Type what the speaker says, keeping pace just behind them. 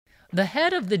The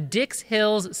head of the Dix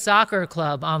Hills Soccer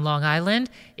Club on Long Island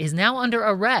is now under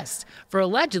arrest for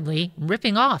allegedly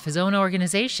ripping off his own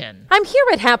organization. I'm here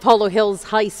at Half Hills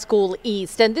High School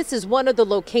East, and this is one of the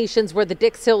locations where the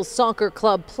Dix Hills Soccer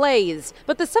Club plays.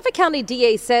 But the Suffolk County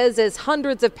DA says as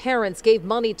hundreds of parents gave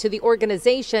money to the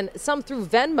organization, some through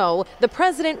Venmo, the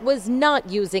president was not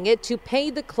using it to pay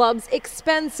the club's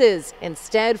expenses.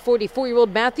 Instead,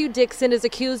 44-year-old Matthew Dixon is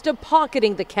accused of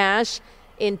pocketing the cash.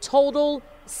 In total,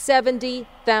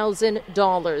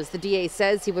 $70,000. The DA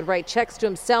says he would write checks to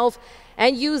himself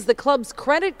and use the club's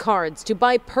credit cards to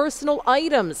buy personal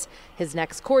items. His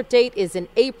next court date is in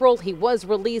April. He was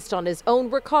released on his own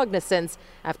recognizance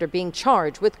after being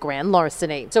charged with grand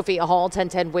larceny. Sophia Hall,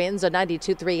 1010 Wins on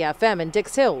 92.3 FM in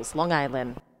Dix Hills, Long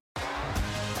Island.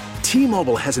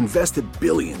 T-Mobile has invested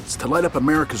billions to light up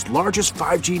America's largest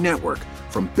 5G network,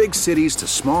 from big cities to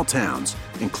small towns,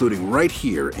 including right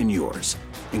here in yours.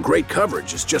 And great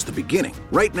coverage is just the beginning.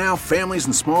 Right now, families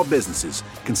and small businesses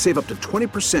can save up to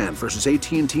 20% versus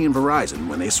AT&T and Verizon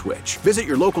when they switch. Visit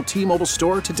your local T-Mobile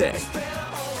store today.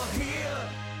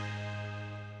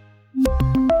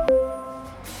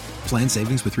 Plan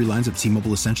savings with 3 lines of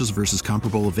T-Mobile Essentials versus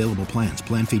comparable available plans.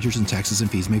 Plan features and taxes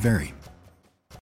and fees may vary.